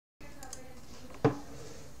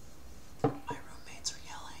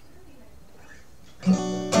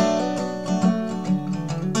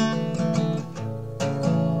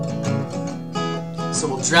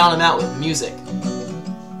we'll drown them out with music.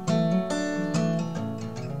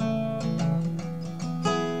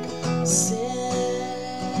 Sitting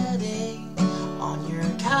on your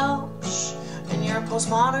couch in your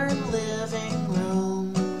postmodern living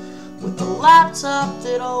room, with the laptop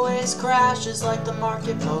that always crashes like the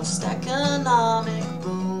market post-economic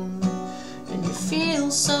boom, and you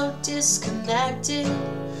feel so disconnected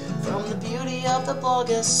from the beauty of the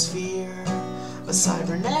blogosphere, a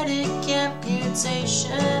cybernetic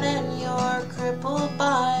amputation, and you're crippled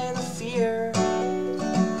by the fear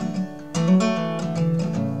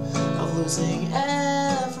of losing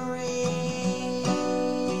everything.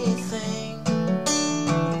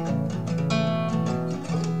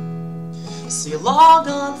 So you log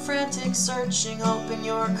on frantic, searching, hoping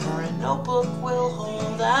your current notebook will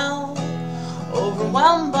hold out,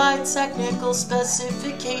 overwhelmed by technical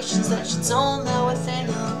specifications that you don't know a thing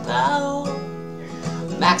about.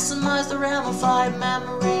 Maximize the RAMified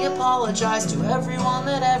memory, apologize to everyone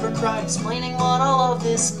that ever cried, explaining what all of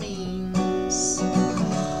this means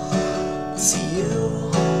to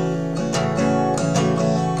you.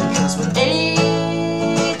 Because with HMC,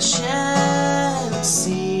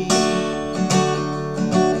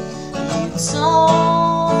 you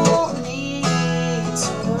don't need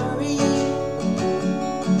to worry.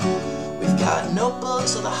 We've got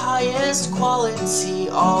notebooks of the highest quality.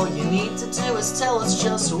 All you need to do is tell us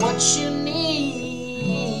just what you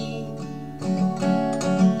need.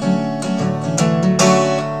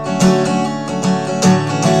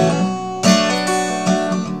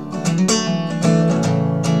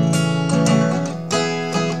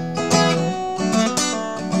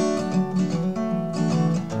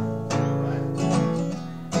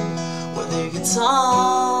 Whether you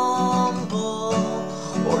tumble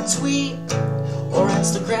or tweet or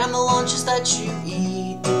Instagram the lunches that you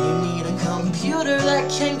eat, you need a computer that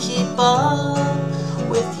can keep up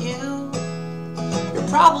with you. Your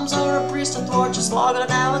problems are a breeze to thwart. Just log on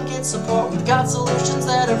now and get support. We've got solutions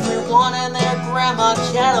that everyone and their grandma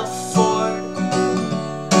can afford.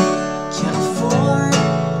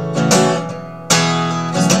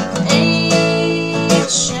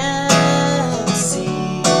 HMC,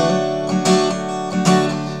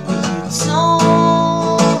 you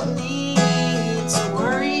don't need to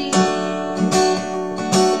worry.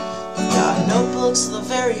 We've got notebooks of the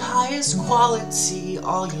very highest quality.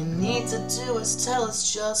 All you need to do is tell us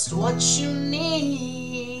just what you need.